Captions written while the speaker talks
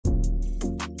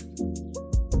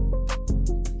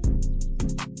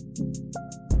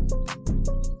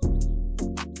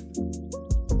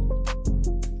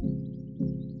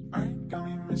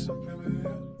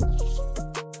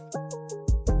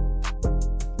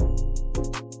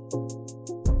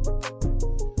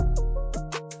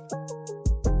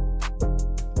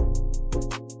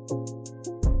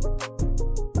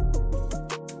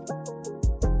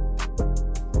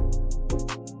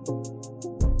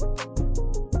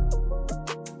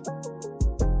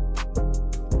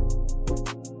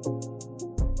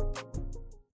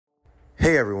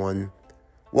Hey everyone,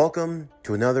 welcome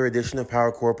to another edition of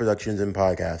Power Core Productions and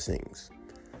Podcastings.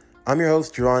 I'm your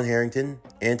host, Jerron Harrington,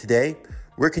 and today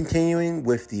we're continuing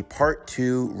with the Part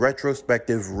 2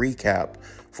 retrospective recap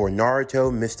for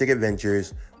Naruto Mystic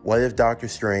Adventures, What If Doctor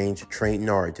Strange Trained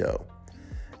Naruto.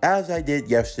 As I did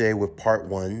yesterday with Part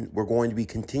 1, we're going to be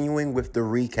continuing with the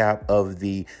recap of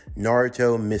the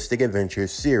Naruto Mystic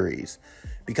Adventures series,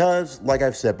 because, like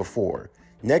I've said before,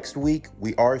 next week,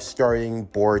 we are starting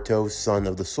Boruto, Son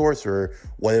of the Sorcerer,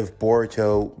 What If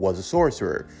Boruto Was a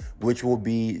Sorcerer, which will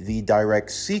be the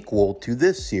direct sequel to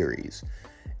this series.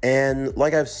 And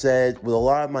like I've said, with a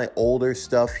lot of my older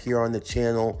stuff here on the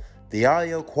channel, the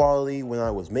audio quality when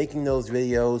I was making those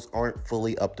videos aren't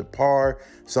fully up to par.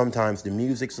 Sometimes the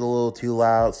music's a little too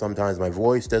loud, sometimes my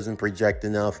voice doesn't project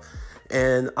enough.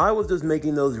 And I was just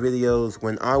making those videos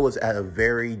when I was at a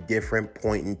very different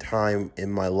point in time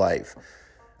in my life.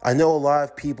 I know a lot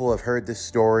of people have heard this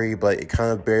story, but it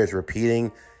kind of bears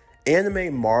repeating.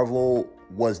 Anime Marvel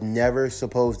was never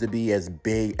supposed to be as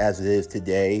big as it is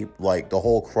today. Like the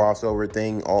whole crossover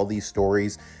thing, all these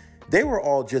stories, they were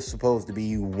all just supposed to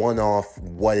be one-off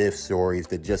what-if stories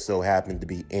that just so happened to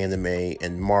be anime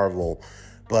and Marvel.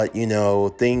 But, you know,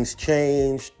 things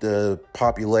changed, the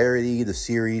popularity, the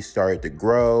series started to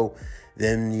grow.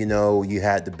 Then, you know, you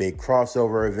had the big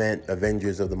crossover event,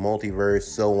 Avengers of the Multiverse,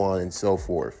 so on and so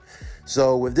forth.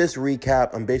 So with this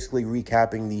recap, I'm basically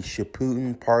recapping the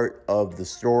Shippuden part of the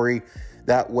story.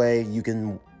 That way you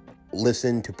can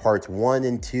listen to parts 1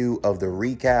 and 2 of the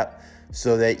recap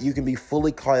so that you can be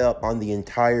fully caught up on the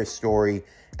entire story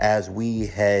as we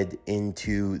head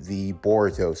into the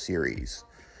Boruto series.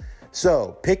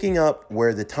 So, picking up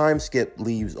where the time skip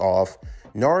leaves off,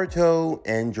 Naruto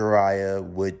and Jiraiya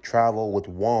would travel with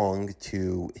Wong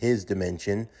to his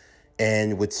dimension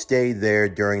and would stay there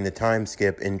during the time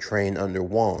skip and train under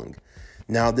Wong.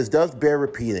 Now, this does bear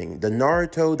repeating. The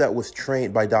Naruto that was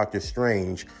trained by Doctor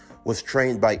Strange was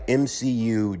trained by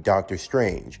MCU Doctor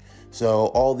Strange. So,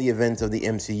 all the events of the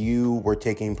MCU were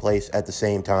taking place at the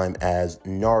same time as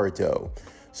Naruto.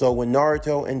 So, when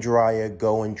Naruto and Jiraiya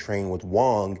go and train with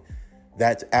Wong,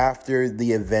 that's after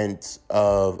the events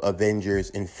of Avengers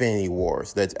Infinity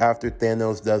Wars. That's after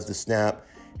Thanos does the snap,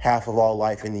 half of all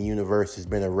life in the universe has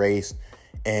been erased,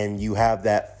 and you have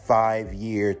that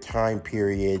 5-year time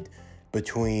period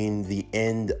between the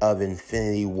end of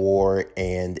Infinity War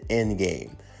and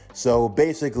Endgame. So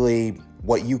basically,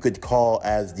 what you could call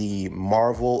as the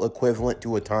Marvel equivalent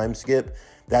to a time skip,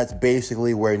 that's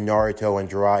basically where Naruto and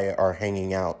Jiraiya are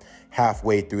hanging out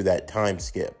halfway through that time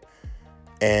skip.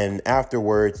 And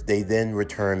afterwards, they then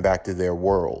return back to their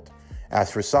world.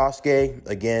 As for Sasuke,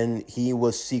 again, he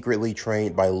was secretly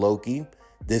trained by Loki.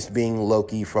 This being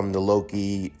Loki from the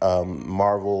Loki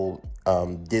Marvel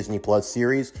Disney Plus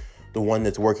series, the one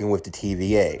that's working with the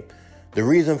TVA. The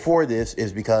reason for this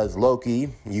is because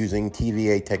Loki, using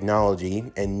TVA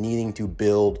technology and needing to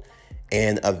build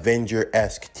an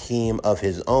Avenger-esque team of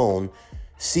his own,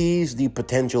 sees the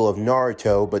potential of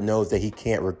Naruto, but knows that he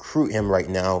can't recruit him right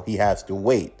now. He has to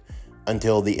wait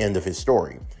until the end of his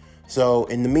story. So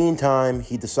in the meantime,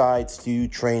 he decides to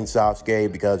train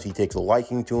Sasuke because he takes a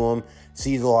liking to him,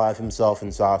 sees a lot of himself in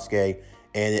Sasuke,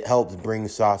 and it helps bring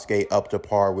Sasuke up to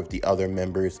par with the other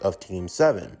members of Team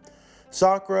 7.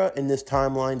 Sakura in this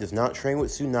timeline does not train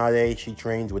with Tsunade, she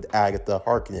trains with Agatha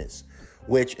Harkness,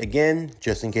 which again,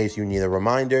 just in case you need a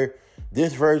reminder,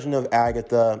 this version of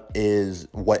Agatha is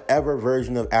whatever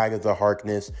version of Agatha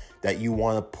Harkness that you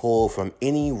want to pull from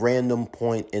any random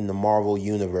point in the Marvel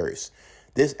Universe.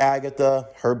 This Agatha,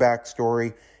 her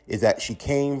backstory is that she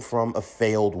came from a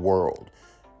failed world.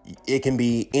 It can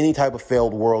be any type of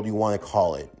failed world you want to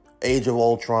call it. Age of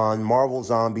Ultron, Marvel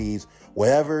Zombies,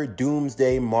 whatever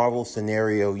doomsday Marvel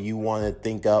scenario you want to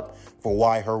think up for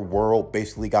why her world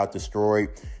basically got destroyed.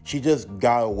 She just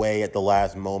got away at the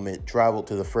last moment, traveled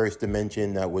to the first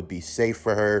dimension that would be safe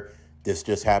for her. This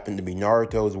just happened to be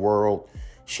Naruto's world.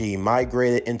 She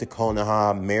migrated into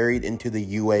Konoha, married into the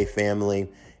Yue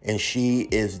family, and she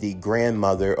is the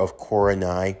grandmother of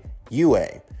Kurenai Yue.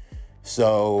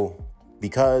 So,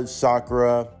 because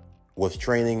Sakura was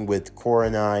training with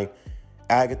Kurenai,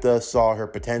 Agatha saw her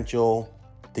potential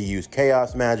to use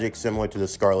chaos magic similar to the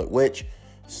Scarlet Witch.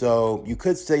 So you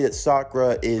could say that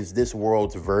Sakura is this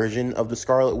world's version of the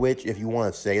Scarlet Witch, if you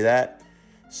want to say that.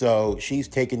 So she's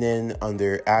taken in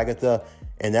under Agatha,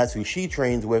 and that's who she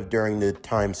trains with during the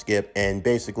time skip. And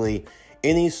basically,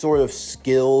 any sort of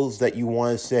skills that you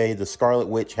want to say the Scarlet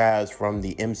Witch has from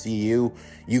the MCU,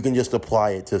 you can just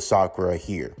apply it to Sakura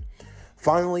here.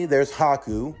 Finally, there's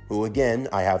Haku, who again,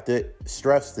 I have to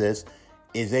stress this,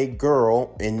 is a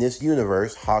girl in this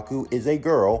universe. Haku is a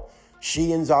girl.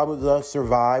 She and Zabuza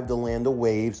survived the Land of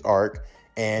Waves arc,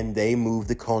 and they moved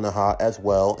to Konoha as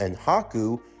well, and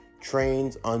Haku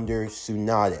trains under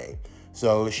Tsunade.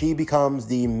 So she becomes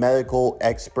the medical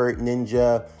expert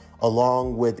ninja,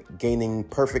 along with gaining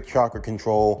perfect chakra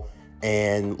control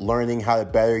and learning how to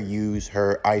better use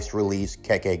her ice release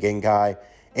Kekkei Genkai,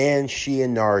 and she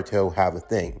and Naruto have a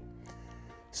thing.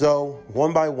 So,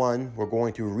 one by one, we're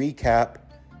going to recap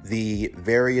the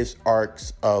various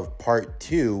arcs of part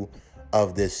 2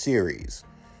 of this series.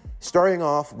 Starting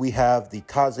off, we have the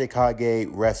Kazekage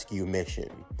rescue mission.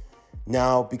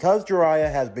 Now, because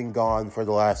Jiraiya has been gone for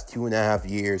the last 2.5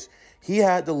 years, he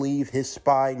had to leave his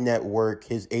spy network,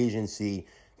 his agency,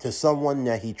 to someone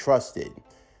that he trusted,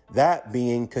 that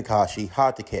being Kakashi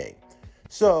Hatake.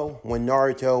 So, when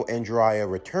Naruto and Jiraiya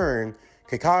returned,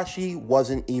 Kakashi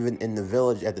wasn't even in the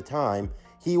village at the time.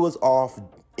 He was off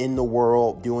in the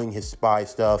world doing his spy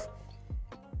stuff.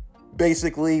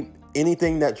 Basically,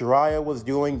 anything that Jiraiya was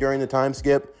doing during the time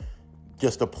skip,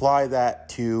 just apply that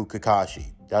to Kakashi.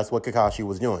 That's what Kakashi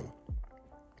was doing.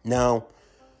 Now,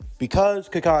 because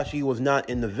Kakashi was not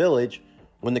in the village,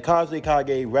 when the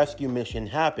Kazekage rescue mission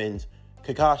happens,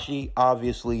 Kakashi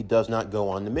obviously does not go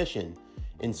on the mission.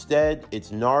 Instead,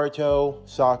 it's Naruto,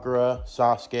 Sakura,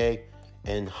 Sasuke,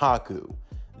 and Haku.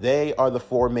 They are the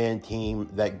 4-man team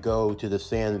that go to the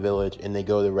Sand Village and they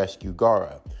go to rescue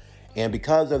Gaara. And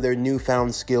because of their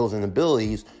newfound skills and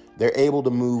abilities, they're able to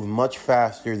move much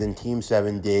faster than Team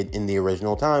 7 did in the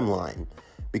original timeline.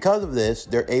 Because of this,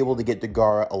 they're able to get to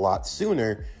Gaara a lot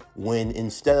sooner, when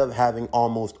instead of having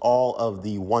almost all of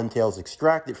the One Tails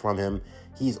extracted from him,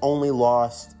 he's only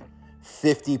lost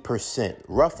 50%,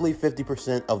 roughly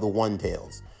 50% of the One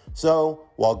Tails. So,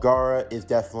 while Gaara is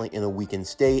definitely in a weakened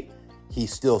state, he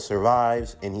still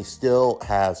survives and he still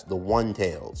has the One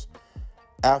Tails.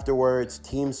 Afterwards,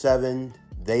 Team 7,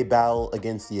 they battle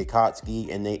against the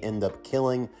Akatsuki and they end up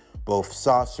killing both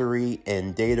Sasori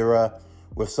and Deidara,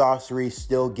 with Sasori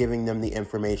still giving them the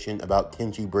information about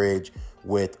Tenchi Bridge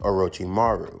with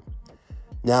Orochimaru.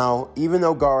 Now, even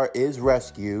though Gaara is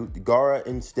rescued, Gaara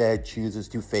instead chooses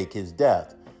to fake his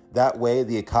death. That way,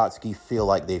 the Akatsuki feel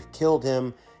like they've killed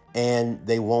him, and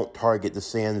they won't target the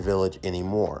Sand Village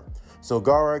anymore. So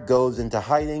Gaara goes into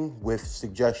hiding with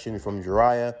suggestion from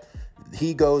Jiraiya.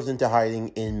 He goes into hiding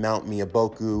in Mount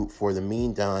Miyaboku for the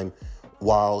meantime,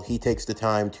 while he takes the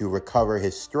time to recover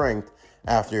his strength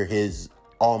after his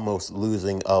almost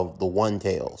losing of the One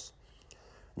Tails.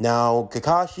 Now,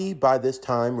 Kakashi, by this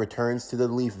time, returns to the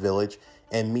Leaf Village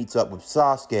and meets up with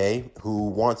Sasuke, who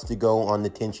wants to go on the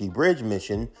Tenchi Bridge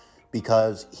mission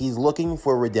because he's looking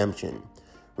for redemption.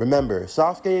 Remember,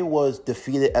 Sasuke was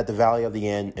defeated at the Valley of the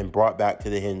End and brought back to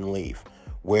the Hidden Leaf,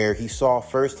 where he saw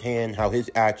firsthand how his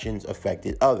actions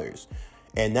affected others.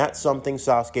 And that's something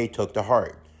Sasuke took to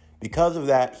heart. Because of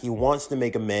that, he wants to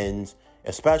make amends,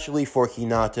 especially for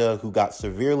Hinata, who got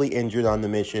severely injured on the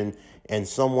mission, and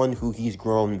someone who he's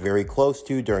grown very close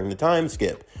to during the time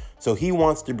skip. So he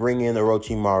wants to bring in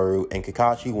Orochimaru, and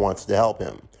Kakashi wants to help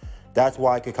him. That's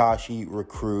why Kakashi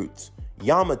recruits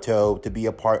Yamato to be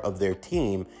a part of their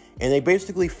team, and they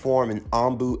basically form an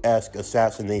Anbu-esque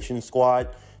assassination squad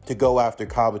to go after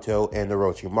Kabuto and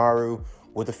Orochimaru,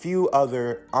 with a few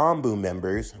other Anbu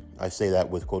members, I say that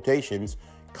with quotations,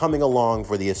 coming along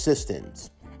for the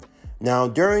assistance. Now,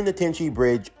 during the Tenchi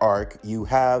Bridge arc, you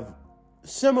have,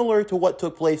 similar to what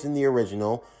took place in the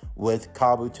original, with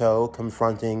Kabuto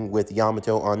confronting with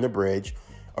Yamato on the bridge,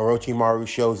 Orochimaru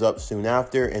shows up soon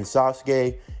after, and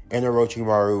Sasuke and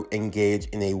Orochimaru engage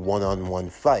in a one-on-one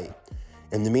fight.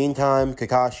 In the meantime,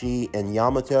 Kakashi and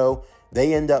Yamato,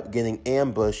 they end up getting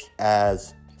ambushed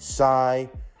as Sai,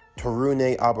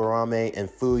 Torune Aburame,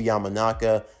 and Fu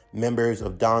Yamanaka, members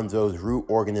of Danzo's root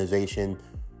organization,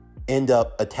 end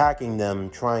up attacking them,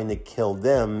 trying to kill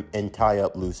them and tie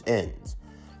up loose ends.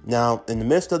 Now, in the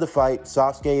midst of the fight,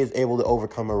 Sasuke is able to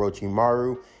overcome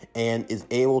Orochimaru and is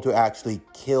able to actually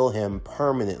kill him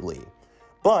permanently.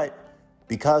 But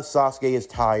because Sasuke is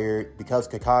tired, because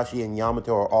Kakashi and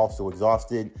Yamato are also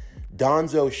exhausted,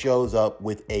 Danzo shows up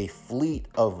with a fleet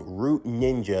of root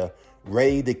ninja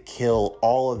ready to kill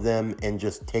all of them and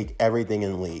just take everything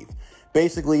and leave.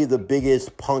 Basically, the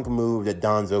biggest punk move that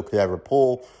Danzo could ever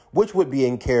pull, which would be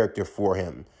in character for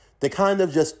him. To kind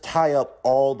of just tie up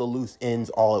all the loose ends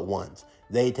all at once.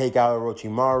 They take out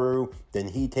Orochimaru, then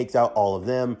he takes out all of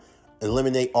them,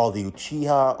 eliminate all the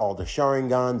Uchiha, all the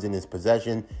Sharingans in his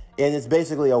possession, and it's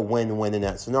basically a win-win in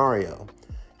that scenario.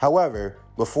 However,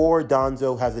 before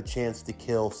Danzo has a chance to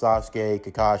kill Sasuke,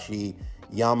 Kakashi,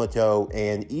 Yamato,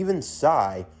 and even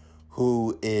Sai,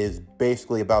 who is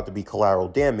basically about to be collateral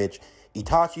damage,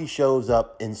 Itachi shows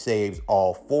up and saves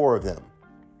all 4 of them.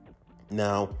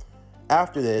 Now,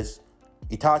 after this,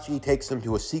 Itachi takes them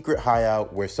to a secret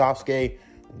hideout where Sasuke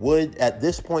would, at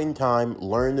this point in time,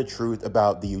 learn the truth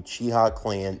about the Uchiha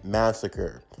clan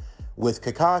massacre, with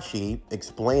Kakashi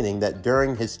explaining that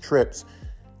during his trips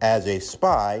as a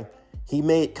spy, he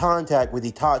made contact with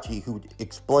Itachi, who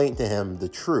explained to him the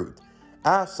truth.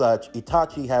 As such,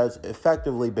 Itachi has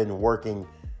effectively been working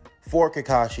for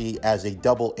Kakashi as a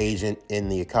double agent in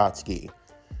the Akatsuki.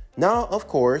 Now, of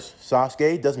course,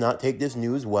 Sasuke does not take this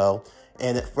news well,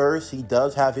 and at first he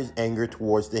does have his anger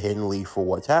towards the Hidden Leaf for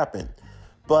what's happened.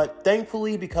 But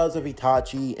thankfully, because of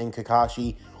Itachi and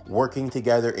Kakashi working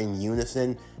together in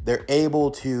unison, they're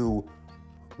able to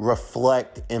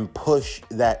reflect and push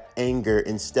that anger.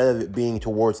 Instead of it being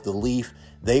towards the Leaf,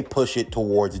 they push it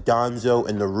towards Danzo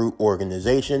and the Root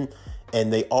organization,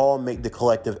 and they all make the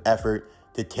collective effort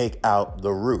to take out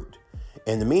the Root.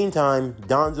 In the meantime,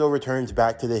 Danzo returns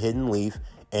back to the Hidden Leaf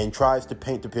and tries to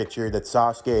paint the picture that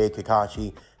Sasuke and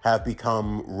Kakashi have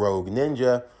become rogue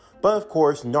ninja, but of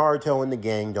course Naruto and the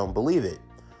gang don't believe it.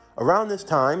 Around this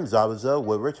time, Zabuza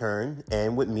would return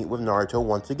and would meet with Naruto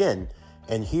once again,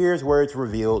 and here's where it's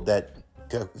revealed that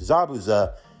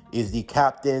Zabuza is the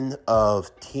captain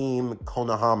of Team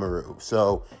Konohamaru.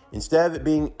 So instead of it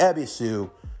being Ebisu,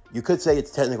 you could say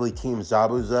it's technically Team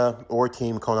Zabuza or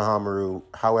Team Konohamaru,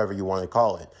 however you want to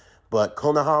call it. But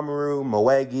Konohamaru,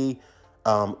 Moegi,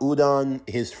 Udon,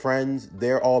 his friends,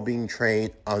 they're all being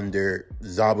trained under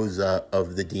Zabuza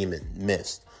of the Demon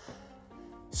Mist.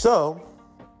 So,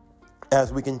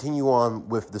 as we continue on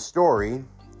with the story,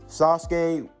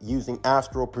 Sasuke, using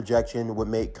astral projection, would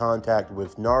make contact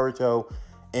with Naruto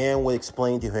and would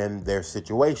explain to him their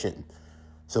situation.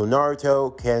 So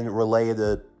Naruto can relay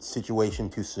the situation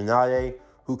to Tsunade,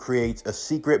 who creates a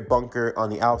secret bunker on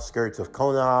the outskirts of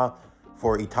Konoha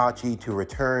for Itachi to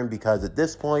return, because at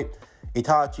this point,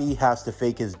 Itachi has to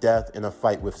fake his death in a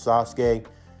fight with Sasuke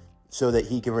so that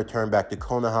he can return back to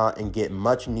Konoha and get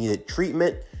much needed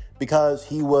treatment, because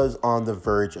he was on the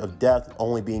verge of death,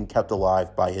 only being kept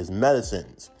alive by his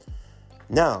medicines.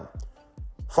 Now,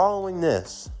 following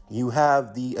this, you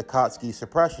have the Akatsuki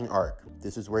suppression arc.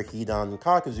 This is where Hidan and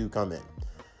Kakuzu come in.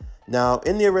 Now,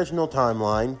 in the original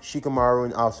timeline, Shikamaru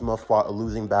and Asuma fought a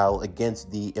losing battle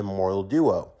against the Immortal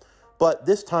Duo. But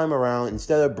this time around,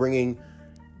 instead of bringing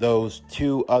those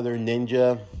 2 other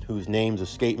ninja, whose names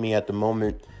escape me at the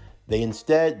moment, they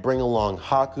instead bring along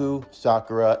Haku,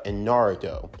 Sakura, and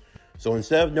Naruto. So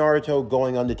instead of Naruto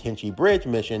going on the Tenchi Bridge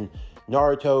mission,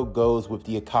 Naruto goes with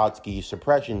the Akatsuki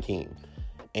suppression team.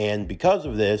 And because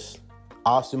of this,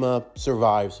 Asuma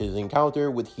survives his encounter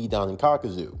with Hidan and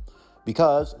Kakuzu,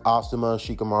 because Asuma,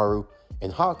 Shikamaru,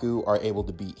 and Haku are able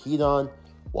to beat Hidan,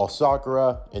 while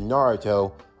Sakura and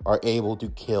Naruto are able to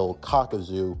kill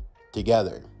Kakuzu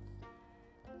together.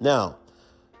 Now,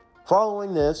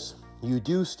 following this, you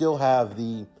do still have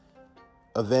the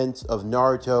events of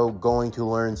Naruto going to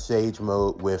learn Sage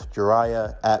Mode with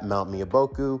Jiraiya at Mount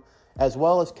Miyaboku, as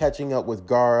well as catching up with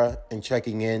Gaara and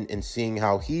checking in and seeing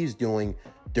how he's doing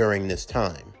during this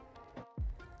time.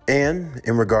 And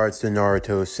in regards to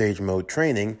Naruto's Sage Mode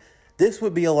training, this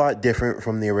would be a lot different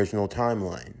from the original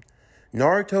timeline.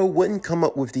 Naruto wouldn't come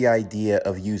up with the idea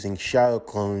of using shadow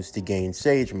clones to gain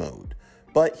Sage Mode,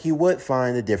 but he would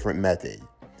find a different method.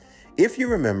 If you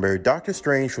remember, Doctor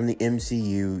Strange from the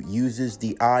MCU uses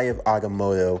the Eye of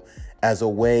Agamotto as a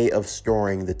way of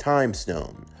storing the Time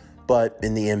Stone, but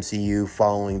in the MCU,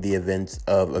 following the events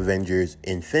of Avengers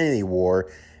Infinity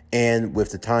War, and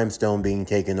with the Time Stone being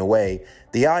taken away,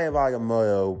 the Eye of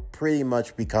Agamotto pretty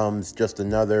much becomes just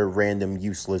another random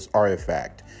useless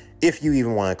artifact, if you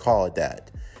even want to call it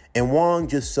that. And Wong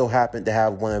just so happened to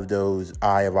have one of those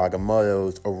Eye of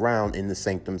Agamottos around in the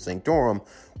Sanctum Sanctorum,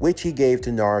 which he gave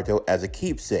to Naruto as a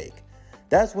keepsake.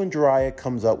 That's when Jiraiya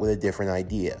comes up with a different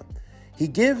idea. He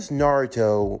gives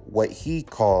Naruto what he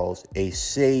calls a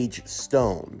Sage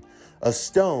Stone, a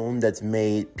stone that's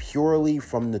made purely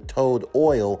from the toad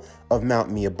oil of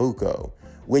Mount Miyabuko,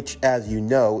 which, as you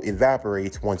know,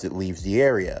 evaporates once it leaves the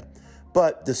area.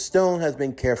 But the stone has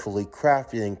been carefully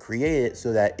crafted and created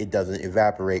so that it doesn't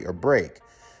evaporate or break.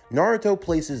 Naruto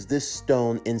places this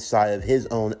stone inside of his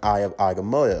own Eye of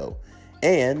Agamotto,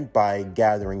 and by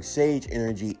gathering sage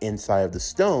energy inside of the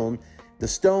stone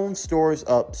stores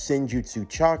up Senjutsu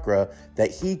chakra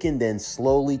that he can then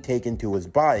slowly take into his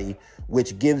body,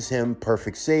 which gives him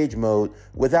perfect Sage Mode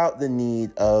without the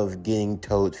need of getting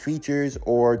toad features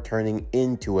or turning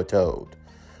into a toad.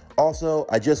 Also,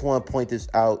 I just want to point this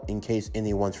out in case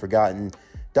anyone's forgotten.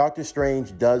 Doctor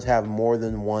Strange does have more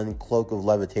than one cloak of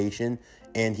levitation,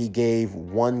 and he gave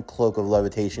one cloak of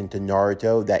levitation to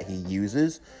Naruto that he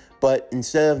uses. But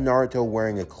instead of Naruto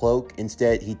wearing a cloak,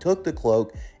 instead he took the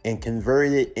cloak and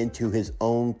converted it into his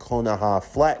own Konoha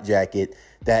flat jacket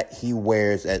that he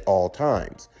wears at all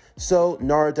times. So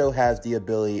Naruto has the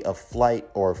ability of flight,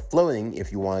 or floating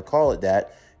if you want to call it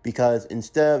that, because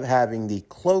instead of having the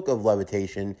cloak of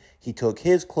levitation, he took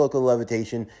his cloak of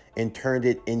levitation and turned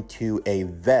it into a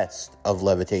vest of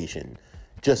levitation,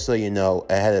 just so you know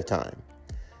ahead of time.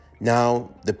 Now,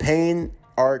 the pain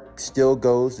arc still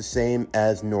goes the same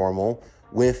as normal,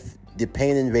 with the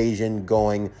pain invasion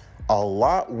going a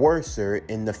lot worser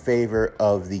in the favor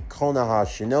of the Konoha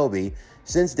Shinobi,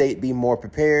 since they'd be more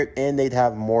prepared and they'd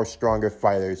have more stronger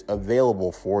fighters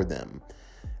available for them.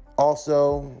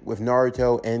 Also, with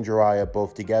Naruto and Jiraiya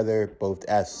both together, both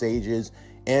as sages,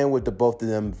 and with the both of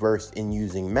them versed in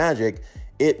using magic,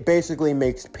 it basically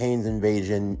makes Pain's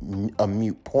invasion a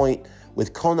moot point,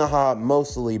 with Konoha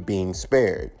mostly being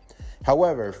spared.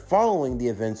 However, following the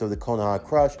events of the Konoha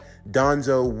Crush,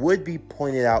 Danzo would be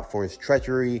pointed out for his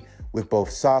treachery, with both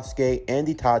Sasuke and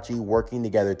Itachi working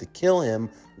together to kill him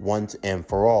once and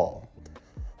for all.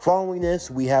 Following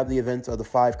this, we have the events of the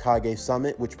 5 Kage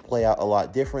Summit, which play out a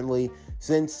lot differently.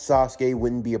 Since Sasuke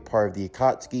wouldn't be a part of the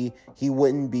Akatsuki, he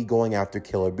wouldn't be going after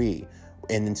Killer Bee.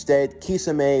 And instead,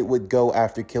 Kisame would go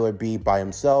after Killer Bee by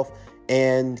himself,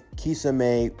 and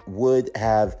Kisame would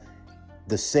have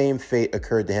the same fate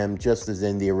occurred to him just as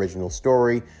in the original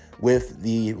story, with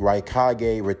the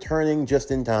Raikage returning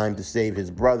just in time to save his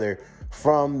brother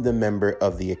from the member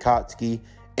of the Akatsuki,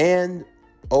 and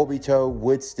Obito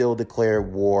would still declare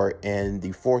war, and the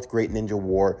 4th Great Ninja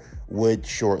War would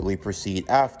shortly proceed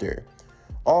after.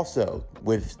 Also,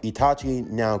 with Itachi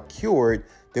now cured,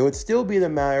 there would still be the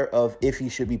matter of if he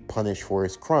should be punished for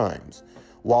his crimes.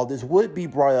 While this would be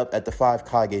brought up at the 5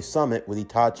 Kage Summit, with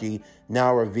Itachi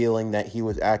now revealing that he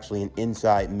was actually an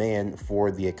inside man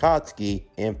for the Akatsuki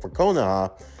and for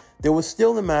Konoha, there was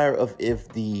still the matter of if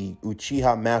the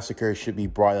Uchiha Massacre should be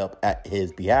brought up at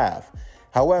his behalf.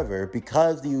 However,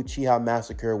 because the Uchiha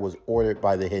Massacre was ordered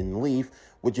by the Hidden Leaf,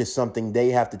 which is something they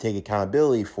have to take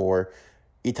accountability for,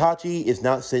 Itachi is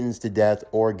not sentenced to death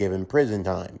or given prison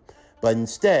time. But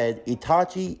instead,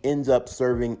 Itachi ends up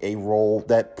serving a role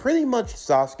that pretty much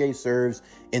Sasuke serves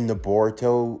in the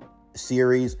Boruto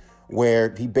series,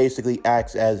 where he basically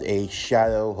acts as a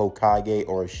shadow Hokage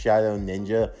or a shadow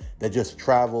ninja that just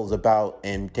travels about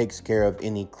and takes care of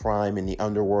any crime in the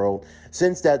underworld,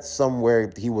 since that's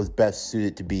somewhere he was best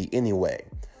suited to be anyway.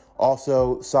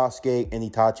 Also, Sasuke and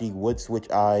Itachi would switch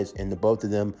eyes, and the both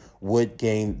of them would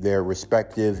gain their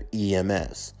respective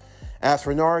EMS. As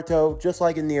for Naruto, just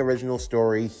like in the original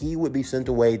story, he would be sent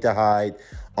away to hide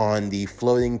on the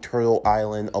floating turtle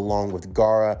island along with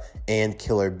Gaara and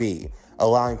Killer Bee,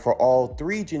 allowing for all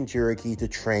 3 Jinchuriki to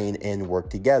train and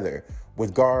work together.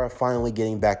 With Gaara finally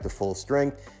getting back to full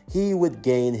strength, he would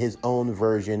gain his own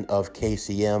version of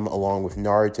KCM along with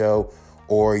Naruto,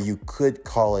 or you could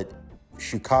call it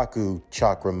Shukaku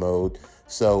Chakra Mode,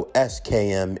 so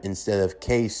SKM instead of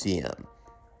KCM.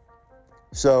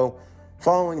 So,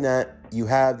 following that, you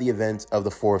have the events of the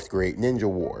 4th Great Ninja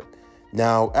War.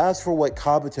 Now, as for what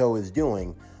Kabuto is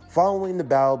doing, following the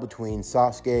battle between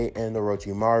Sasuke and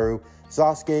Orochimaru,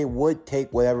 Sasuke would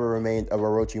take whatever remained of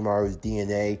Orochimaru's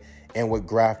DNA and would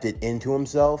graft it into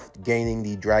himself, gaining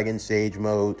the Dragon Sage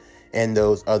mode and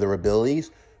those other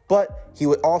abilities. But he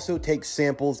would also take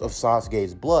samples of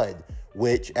Sasuke's blood,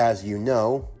 which, as you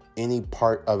know, any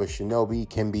part of a shinobi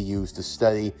can be used to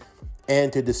study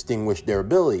and to distinguish their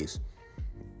abilities.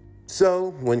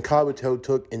 So, when Kabuto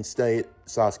took and studied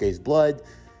Sasuke's blood,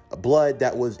 a blood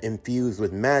that was infused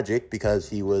with magic because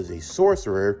he was a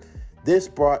sorcerer, this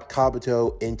brought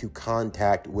Kabuto into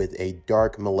contact with a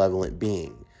dark, malevolent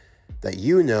being that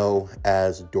you know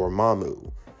as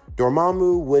Dormammu.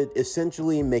 Dormammu would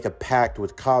essentially make a pact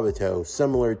with Kabuto,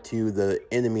 similar to the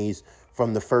enemies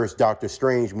from the first Doctor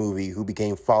Strange movie who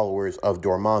became followers of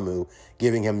Dormammu,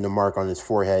 giving him the mark on his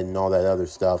forehead and all that other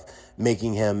stuff,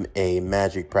 making him a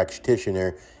magic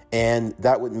practitioner, and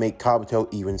that would make Kabuto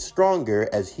even stronger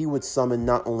as he would summon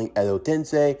not only Edo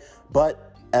Tensei,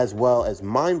 but as well as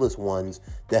mindless ones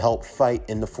to help fight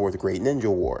in the 4th Great Ninja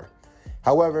War.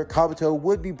 However, Kabuto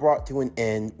would be brought to an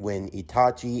end when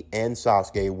Itachi and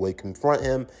Sasuke would confront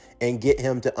him and get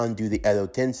him to undo the Edo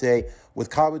Tensei, with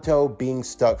Kabuto being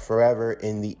stuck forever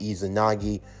in the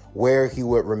Izanagi, where he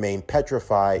would remain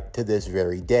petrified to this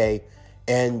very day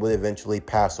and would eventually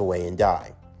pass away and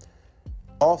die.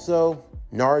 Also,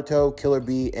 Naruto, Killer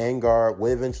Bee, and Gaara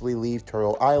would eventually leave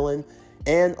Turtle Island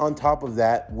and on top of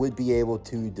that would be able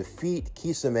to defeat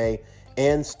Kisame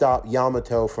and stop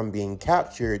Yamato from being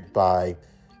captured by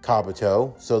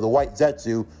Kabuto, so the White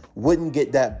Zetsu wouldn't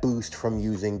get that boost from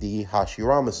using the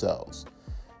Hashirama cells.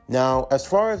 Now, as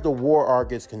far as the war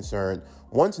arc is concerned,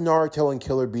 once Naruto and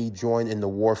Killer Bee join in the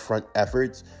war front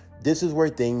efforts, this is where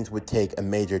things would take a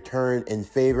major turn in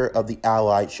favor of the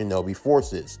allied shinobi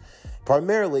forces,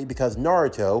 primarily because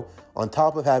Naruto, on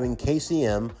top of having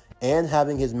KCM and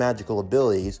having his magical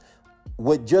abilities,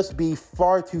 would just be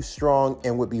far too strong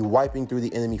and would be wiping through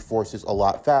the enemy forces a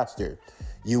lot faster.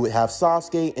 You would have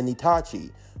Sasuke and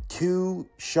Itachi, two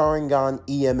Sharingan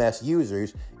EMS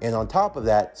users, and on top of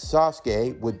that,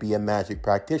 Sasuke would be a magic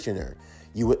practitioner.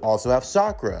 You would also have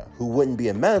Sakura, who wouldn't be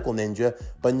a medical ninja,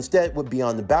 but instead would be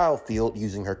on the battlefield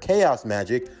using her chaos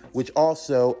magic, which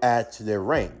also adds to their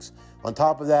ranks. On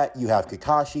top of that, you have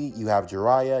Kakashi, you have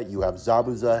Jiraiya, you have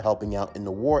Zabuza helping out in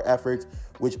the war efforts,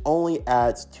 which only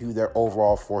adds to their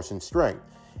overall force and strength.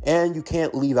 And you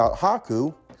can't leave out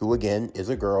Haku, who again is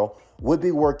a girl, would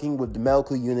be working with the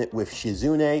medical unit with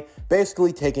Shizune,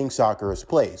 basically taking Sakura's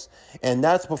place. And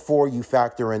that's before you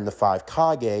factor in the 5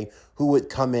 Kage, who would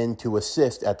come in to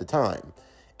assist at the time.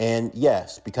 And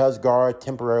yes, because Gaara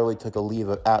temporarily took a leave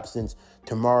of absence,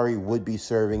 Temari would be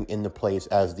serving in the place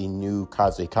as the new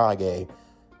Kazekage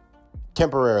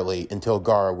temporarily until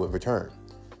Gaara would return.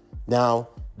 Now,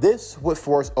 this would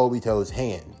force Obito's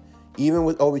hand. Even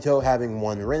with Obito having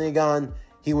one Rinnegan,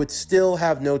 he would still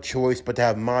have no choice but to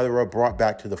have Madara brought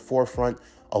back to the forefront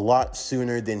a lot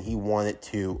sooner than he wanted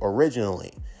to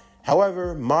originally.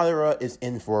 However, Madara is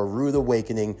in for a rude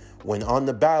awakening when on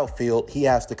the battlefield he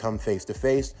has to come face to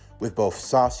face with both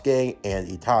Sasuke and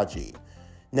Itachi.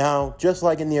 Now, just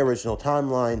like in the original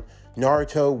timeline,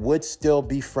 Naruto would still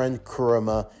befriend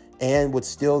Kurama and would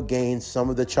still gain some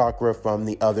of the chakra from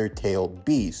the other tailed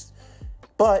beasts.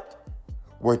 But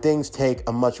where things take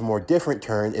a much more different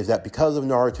turn is that because of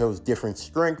Naruto's different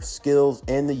strength, skills,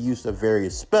 and the use of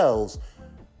various spells,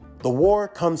 the war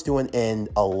comes to an end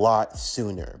a lot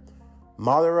sooner.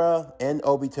 Madara and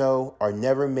Obito are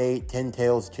never made Ten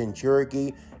Tails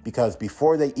Jinchuriki because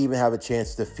before they even have a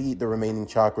chance to feed the remaining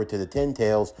chakra to the Ten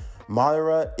Tails,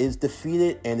 Madara is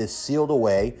defeated and is sealed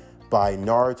away by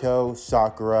Naruto,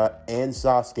 Sakura, and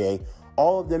Sasuke,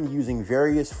 all of them using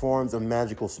various forms of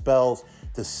magical spells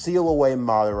to seal away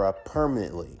Madara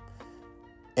permanently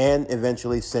and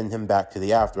eventually send him back to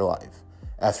the afterlife.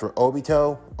 As for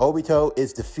Obito, Obito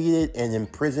is defeated and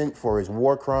imprisoned for his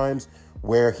war crimes,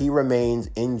 where he remains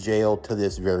in jail to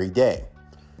this very day.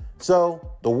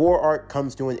 So, the war arc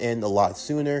comes to an end a lot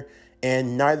sooner,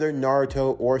 and neither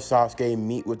Naruto or Sasuke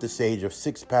meet with the Sage of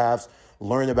Six Paths,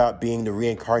 learn about being the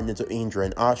reincarnates of Indra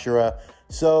and Ashura,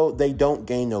 so they don't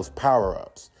gain those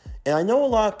power-ups. And I know a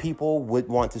lot of people would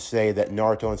want to say that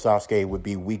Naruto and Sasuke would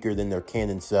be weaker than their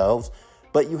canon selves,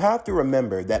 but you have to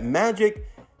remember that magic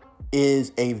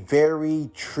is a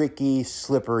very tricky,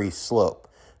 slippery slope.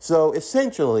 So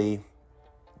essentially,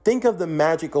 think of the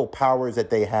magical powers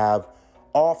that they have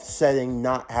offsetting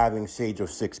not having Sage of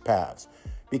Six Paths.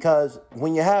 Because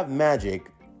when you have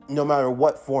magic, no matter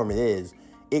what form it is,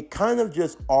 it kind of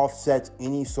just offsets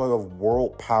any sort of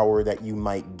world power that you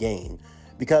might gain.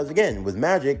 Because again, with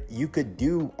magic, you could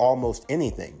do almost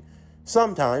anything.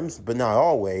 Sometimes, but not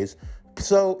always.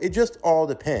 So it just all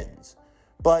depends.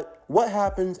 But what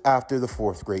happens after the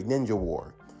Fourth Great Ninja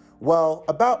War? Well,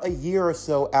 about a year or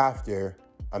so after,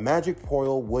 a magic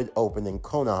portal would open in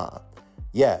Konoha.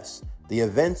 Yes, the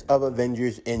events of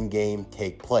Avengers Endgame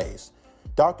take place.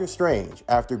 Doctor Strange,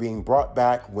 after being brought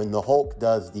back when the Hulk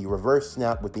does the reverse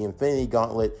snap with the Infinity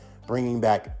Gauntlet, bringing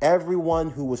back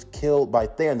everyone who was killed by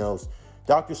Thanos,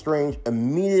 Doctor Strange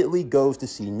immediately goes to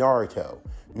see Naruto.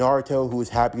 Naruto, who is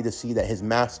happy to see that his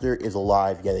master is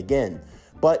alive yet again,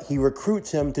 but he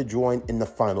recruits him to join in the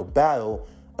final battle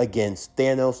against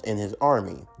Thanos and his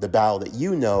army, the battle that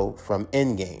you know from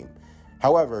Endgame.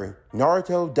 However,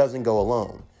 Naruto doesn't go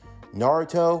alone.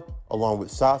 Naruto, along with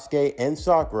Sasuke and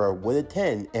Sakura, would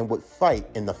attend and would fight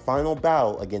in the final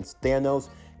battle against Thanos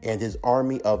and his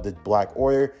army of the Black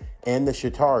Order and the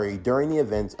Chitauri during the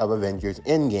events of Avengers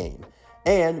Endgame.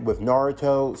 And with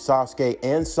Naruto, Sasuke,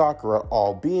 and Sakura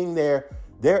all being there,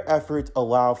 their efforts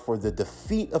allow for the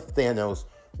defeat of Thanos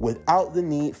without the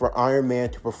need for Iron Man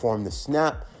to perform the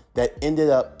snap that ended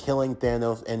up killing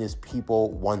Thanos and his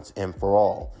people once and for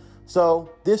all. So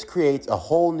this creates a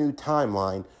whole new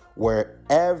timeline where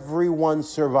everyone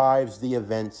survives the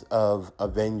events of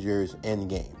Avengers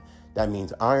Endgame. That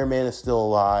means Iron Man is still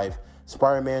alive,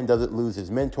 Spider-Man doesn't lose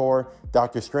his mentor,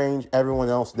 Doctor Strange, everyone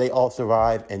else, they all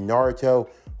survive, and Naruto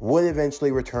would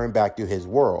eventually return back to his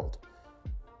world.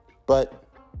 But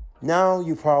Now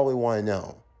you probably want to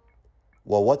know,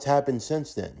 well, what's happened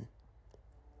since then?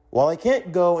 While I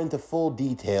can't go into full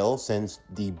detail since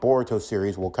the Boruto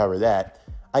series will cover that,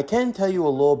 I can tell you a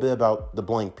little bit about the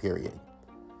blank period.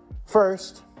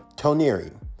 First,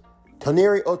 Toneri.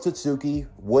 Toneri Otsutsuki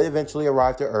would eventually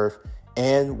arrive to Earth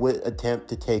and would attempt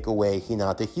to take away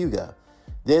Hinata Hyuga.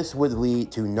 This would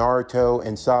lead to Naruto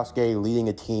and Sasuke leading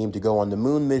a team to go on the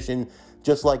moon mission,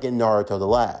 just like in Naruto the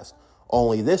Last.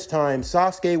 Only this time,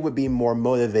 Sasuke would be more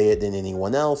motivated than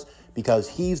anyone else because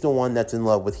he's the one that's in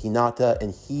love with Hinata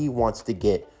and he wants to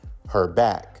get her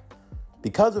back.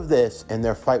 Because of this and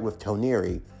their fight with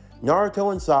Toneri,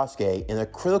 Naruto and Sasuke in a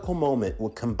critical moment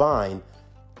would combine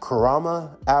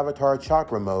Kurama Avatar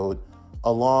Chakra Mode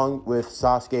along with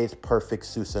Sasuke's perfect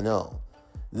Susanoo.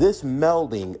 This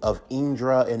melding of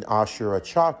Indra and Ashura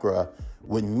Chakra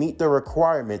would meet the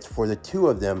requirements for the two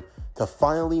of them to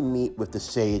finally meet with the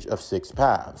Sage of Six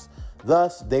Paths.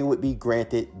 Thus, they would be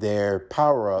granted their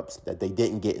power-ups that they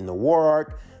didn't get in the War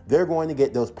Arc. They're going to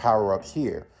get those power-ups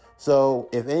here. So,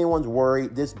 if anyone's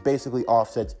worried, this basically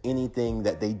offsets anything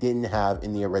that they didn't have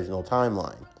in the original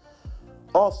timeline.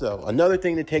 Also, another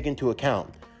thing to take into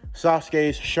account,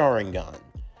 Sasuke's Sharingan.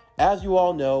 As you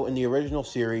all know, in the original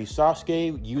series,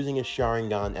 Sasuke, using his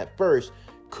Sharingan at first,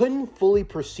 couldn't fully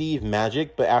perceive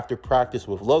magic, but after practice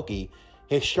with Loki,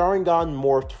 his Sharingan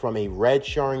morphed from a red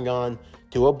Sharingan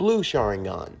to a blue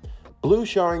Sharingan. Blue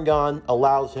Sharingan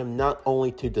allows him not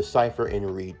only to decipher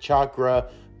and read chakra,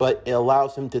 but it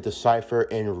allows him to decipher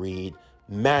and read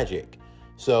magic.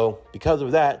 So, because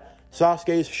of that,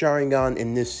 Sasuke's Sharingan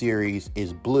in this series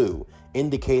is blue,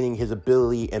 indicating his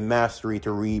ability and mastery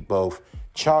to read both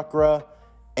chakra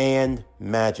and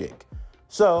magic.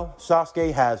 So,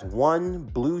 Sasuke has one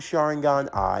blue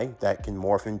Sharingan eye that can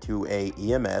morph into a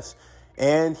EMS,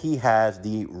 and he has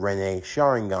the Rinne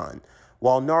Sharingan.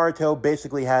 While Naruto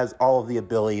basically has all of the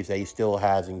abilities that he still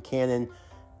has in canon,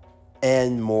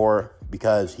 and more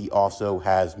because he also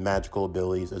has magical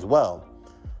abilities as well.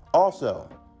 Also,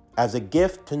 as a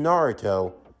gift to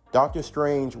Naruto, Dr.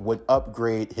 Strange would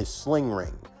upgrade his sling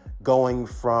ring, going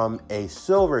from a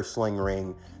silver sling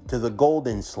ring to the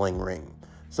golden sling ring.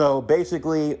 So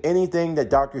basically, anything that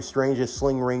Dr. Strange's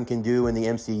sling ring can do in the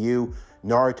MCU,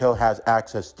 Naruto has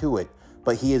access to it.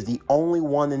 But he is the only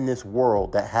one in this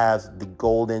world that has the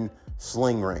golden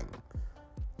sling ring.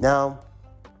 Now,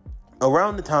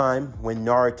 around the time when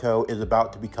Naruto is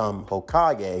about to become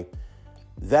Hokage,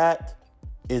 that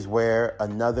is where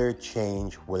another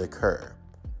change would occur.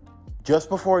 Just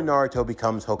before Naruto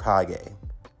becomes Hokage,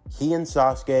 he and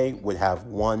Sasuke would have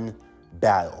one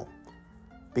battle.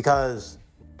 Because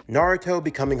Naruto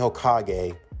becoming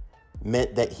Hokage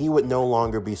meant that he would no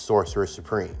longer be Sorcerer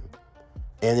Supreme.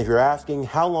 And if you're asking,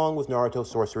 how long was Naruto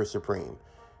Sorcerer Supreme?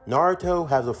 Naruto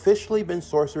has officially been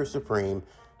Sorcerer Supreme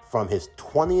from his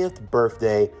 20th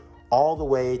birthday all the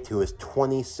way to his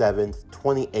 27th,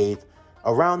 28th,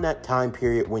 around that time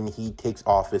period when he takes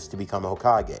office to become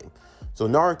Hokage. So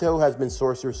Naruto has been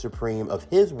Sorcerer Supreme of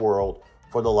his world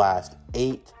for the last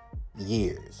 8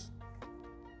 years.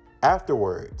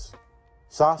 Afterwards,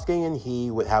 Sasuke and he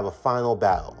would have a final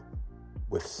battle,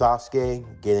 with Sasuke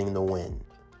getting the win.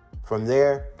 From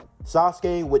there,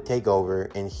 Sasuke would take over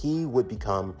and he would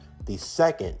become the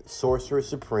second Sorcerer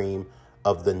Supreme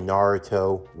of the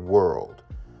Naruto world,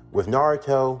 with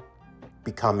Naruto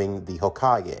becoming the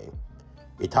Hokage.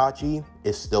 Itachi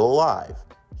is still alive.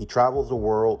 He travels the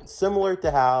world similar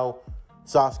to how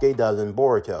Sasuke does in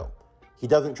Boruto. He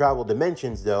doesn't travel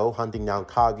dimensions though, hunting down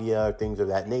Kaguya or things of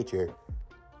that nature.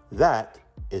 That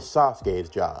is Sasuke's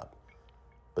job.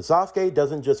 But Sasuke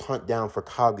doesn't just hunt down for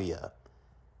Kaguya.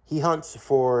 He hunts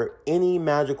for any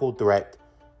magical threat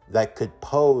that could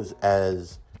pose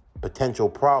as potential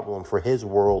problem for his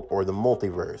world or the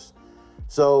multiverse.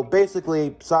 So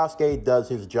basically, Sasuke does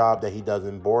his job that he does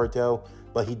in Boruto,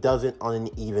 but he does it on an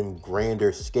even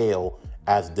grander scale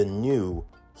as the new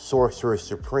Sorcerer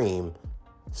Supreme,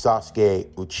 Sasuke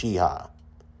Uchiha.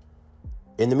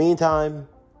 In the meantime,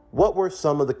 what were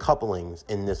some of the couplings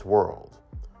in this world?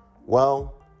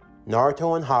 Well,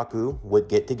 Naruto and Haku would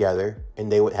get together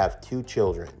and they would have 2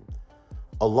 children,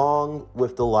 along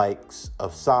with the likes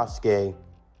of Sasuke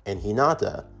and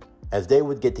Hinata, as they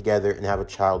would get together and have a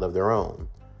child of their own.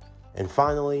 And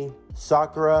finally,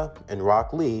 Sakura and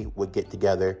Rock Lee would get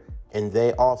together and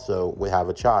they also would have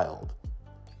a child.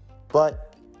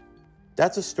 But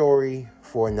that's a story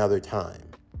for another time.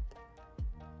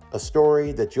 A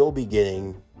story that you'll be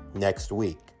getting next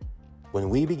week when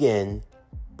we begin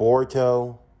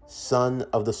Boruto, Son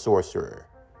of the Sorcerer.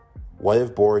 What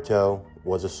if Boruto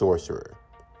was a sorcerer?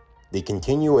 The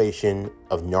continuation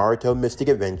of Naruto Mystic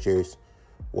Adventures,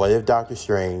 What if Doctor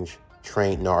Strange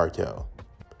trained Naruto?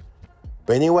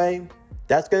 But anyway,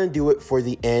 that's going to do it for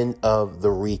the end of the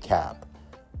recap.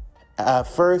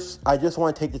 First, I just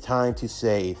want to take the time to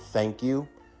say thank you.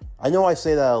 I know I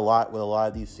say that a lot with a lot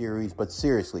of these series, but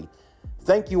seriously,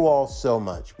 thank you all so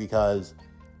much because,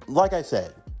 like I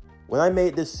said, when I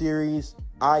made this series,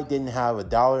 I didn't have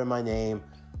 $1 in my name.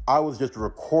 I was just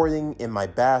recording in my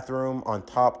bathroom on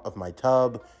top of my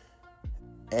tub.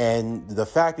 And the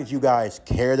fact that you guys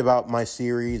cared about my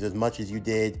series as much as you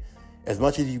did, as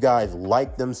much as you guys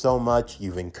liked them so much,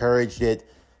 you've encouraged it,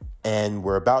 and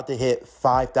we're about to hit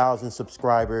 5,000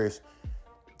 subscribers.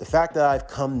 The fact that I've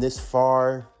come this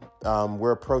far,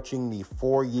 we're approaching the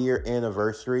 4-year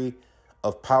anniversary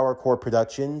of Power Core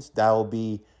Productions. That will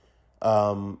be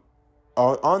on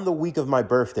the week of my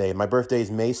birthday. My birthday is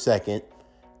May 2nd.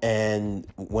 And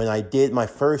when I did my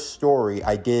first story,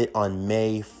 I did it on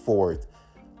May 4th.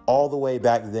 All the way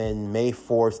back then, May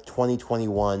 4th,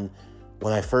 2021,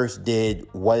 when I first did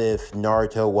What If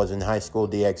Naruto Was in High School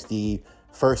DxD.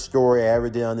 First story I ever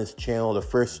did on this channel. The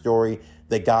first story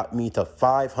that got me to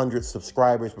 500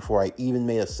 subscribers before I even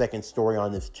made a second story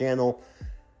on this channel.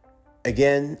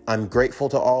 Again, I'm grateful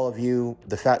to all of you.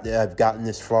 The fact that I've gotten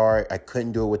this far, I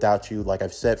couldn't do it without you. Like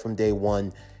I've said from day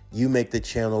one, you make the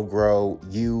channel grow.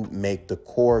 You make the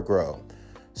core grow.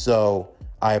 So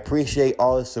I appreciate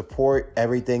all the support,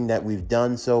 everything that we've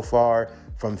done so far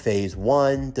from phase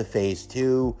 1 to phase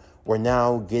 2. We're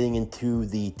now getting into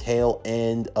the tail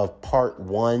end of part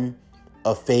 1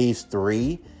 of phase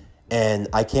 3. And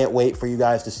I can't wait for you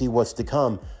guys to see what's to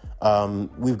come.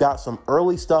 We've got some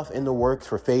early stuff in the works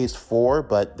for phase 4,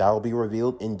 but that'll be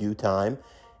revealed in due time.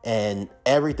 And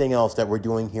everything else that we're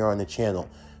doing here on the channel.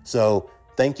 So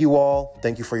thank you all.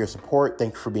 Thank you for your support.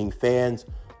 Thank you for being fans.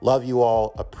 Love you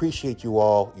all. Appreciate you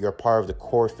all. You're a part of the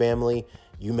core family.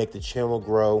 You make the channel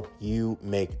grow. You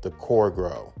make the core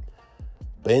grow.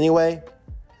 But anyway,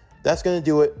 that's going to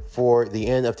do it for the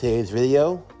end of today's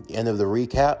video, the end of the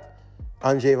recap.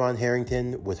 I'm Javon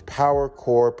Harrington with Power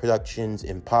Core Productions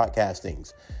and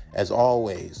Podcastings. As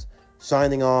always,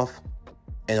 signing off,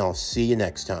 and I'll see you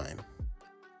next time.